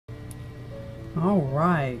All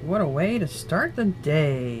right, what a way to start the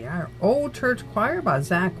day. Our Old Church Choir by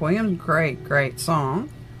Zach Williams. Great song.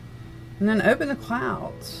 And then Open the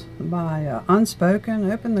Clouds by Unspoken.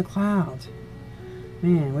 Open the Clouds.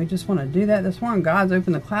 Man, we just want to do that this morning. God's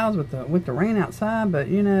opened the clouds with the rain outside, but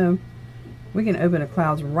you know, we can open the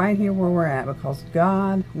clouds right here where we're at, because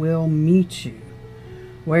God will meet you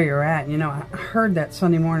where you're at. You know, I heard that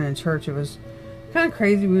Sunday morning in church. It was kind of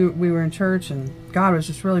crazy. We were in church and God was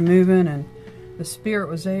just really moving, and the Spirit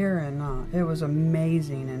was there, and it was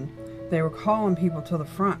amazing. And they were calling people to the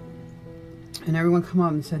front, and everyone come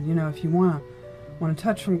up and said, you know, if you want to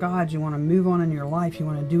touch from God, you want to move on in your life, you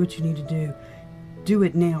want to do what you need to do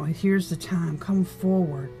it now. Here's the time. Come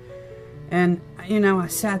forward. And you know, I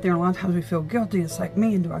sat there, and a lot of times we feel guilty. It's like,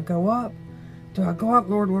 man, do I go up? Do I go up,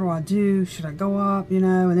 Lord? What do I do? Should I go up? You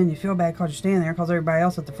know, and then you feel bad because you're standing there, because everybody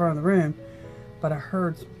else at the front of the room. But I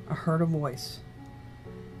heard a voice.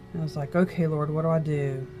 And I was like, okay, Lord, what do I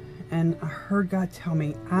do? And I heard God tell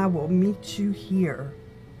me, I will meet you here.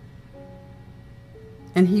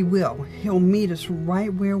 And He will. He'll meet us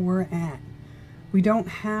right where we're at. We don't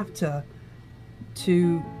have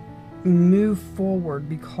to move forward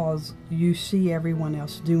because you see everyone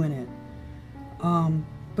else doing it.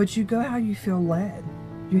 But you go how you feel led.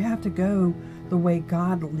 You have to go the way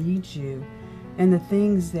God leads you, and the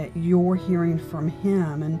things that you're hearing from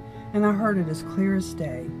Him. And I heard it as clear as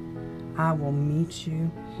day. I will meet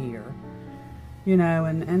you here. You know,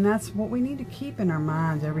 and that's what we need to keep in our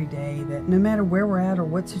minds every day, that no matter where we're at or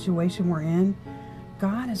what situation we're in,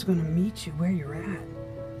 God is going to meet you where you're at.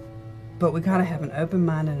 But we got to have an open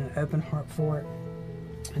mind and an open heart for it.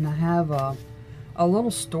 And I have a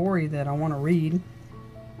little story that I want to read.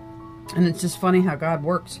 And it's just funny how God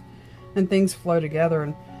works and things flow together.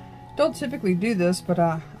 And don't typically do this, but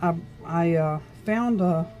I found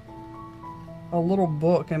a little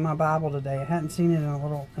book in my Bible today. I hadn't seen it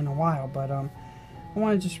in a while, but I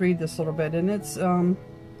want to just read this little bit. And it's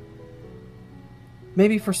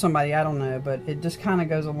maybe for somebody, I don't know, but it just kind of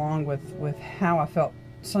goes along with how I felt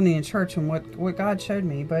Sunday in church and what God showed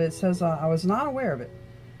me. But it says, I was not aware of it.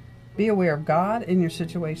 Be aware of God in your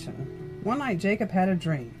situation. One night Jacob had a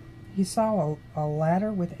dream. He saw a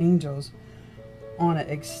ladder with angels on it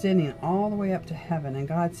extending all the way up to heaven, and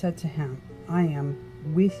God said to him, I am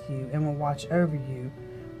with you and will watch over you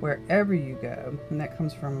wherever you go. And that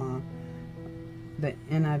comes from the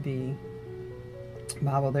NIV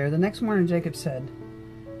Bible there. The next morning Jacob said,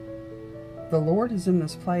 the Lord is in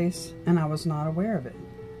this place, and I was not aware of it.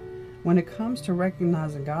 When it comes to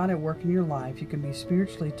recognizing God at work in your life, you can be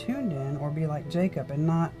spiritually tuned in or be like Jacob and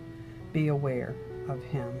not be aware of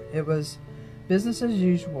Him. It was business as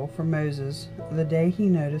usual for Moses the day he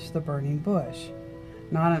noticed the burning bush.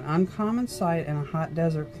 Not an uncommon sight in a hot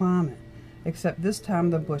desert climate, except this time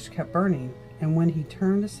the bush kept burning, and when he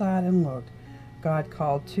turned aside and looked, God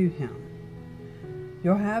called to him.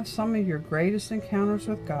 You'll have some of your greatest encounters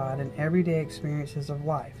with God in everyday experiences of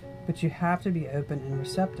life, but you have to be open and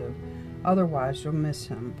receptive, otherwise you'll miss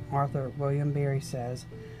Him. Arthur William Berry says,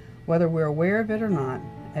 whether we're aware of it or not,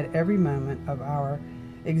 at every moment of our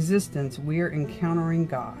existence we're encountering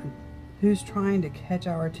God, who's trying to catch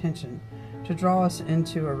our attention, to draw us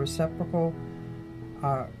into a reciprocal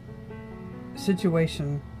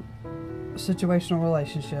situational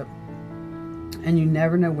relationship, and you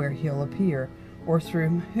never know where He'll appear or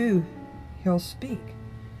through who He'll speak.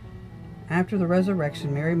 After the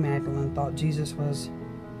resurrection, Mary Magdalene thought Jesus was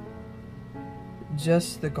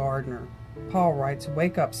just the gardener. Paul writes,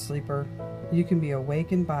 wake up, sleeper. You can be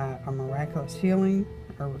awakened by a miraculous healing,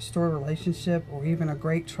 a restored relationship, or even a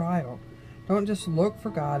great trial. Don't just look for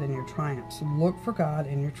God in your triumphs. Look for God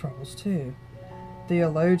in your troubles too.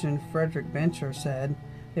 Theologian Frederick Bencher said,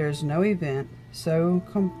 there is no event so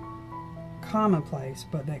commonplace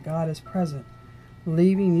but that God is present,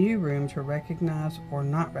 leaving you room to recognize or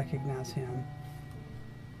not recognize Him.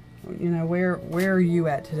 You know, where are you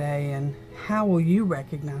at today, and how will you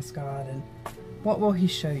recognize God, and what will He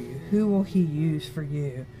show you? Who will He use for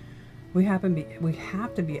you? We have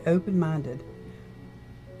to be open-minded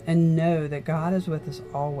and know that God is with us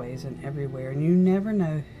always and everywhere, and you never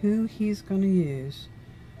know who He's going to use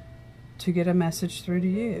to get a message through to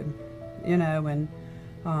you. You know, and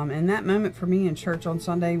in that moment for me in church on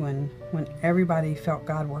Sunday, when everybody felt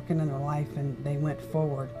God working in their life and they went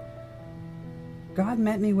forward, God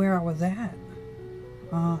met me where I was at,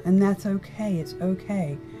 and that's okay. It's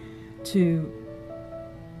okay to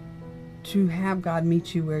have God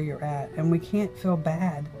meet you where you're at, and we can't feel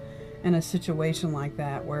bad in a situation like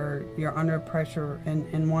that where you're under pressure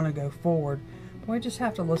and want to go forward. But we just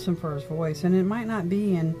have to listen for His voice, and it might not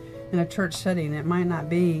be in a church setting. It might not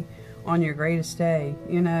be on your greatest day.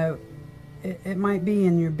 You know, it might be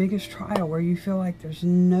in your biggest trial where you feel like there's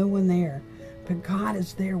no one there, but God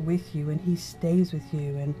is there with you, and He stays with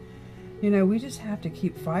you. And you know, we just have to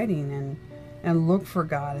keep fighting and look for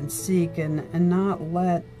God and seek, and not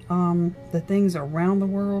let the things around the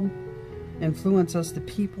world influence us, the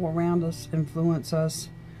people around us influence us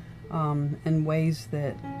in ways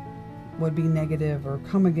that would be negative or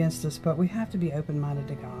come against us. But we have to be open-minded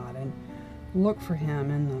to God and look for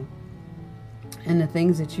Him in the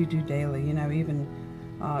things that you do daily. You know, even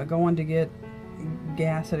going to get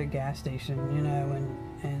gas at a gas station, you know,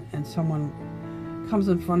 and someone comes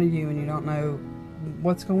in front of you and you don't know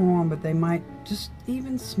what's going on, but they might just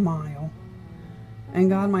even smile, and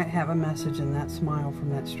God might have a message in that smile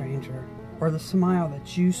from that stranger, or the smile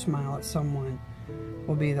that you smile at someone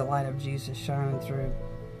will be the light of Jesus shining through.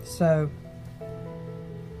 So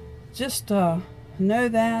just know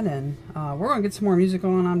that, and we're going to get some more music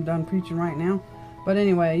on. I'm done preaching right now, but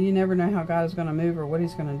anyway, you never know how God is going to move or what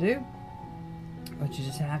He's going to do, but you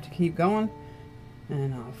just have to keep going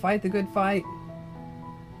and fight the good fight.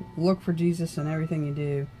 Look for Jesus in everything you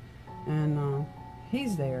do, and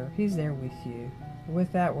He's there with you.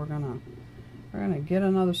 With that, we're gonna get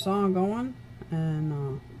another song going,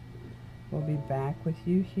 and we'll be back with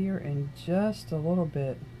you here in just a little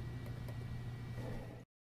bit.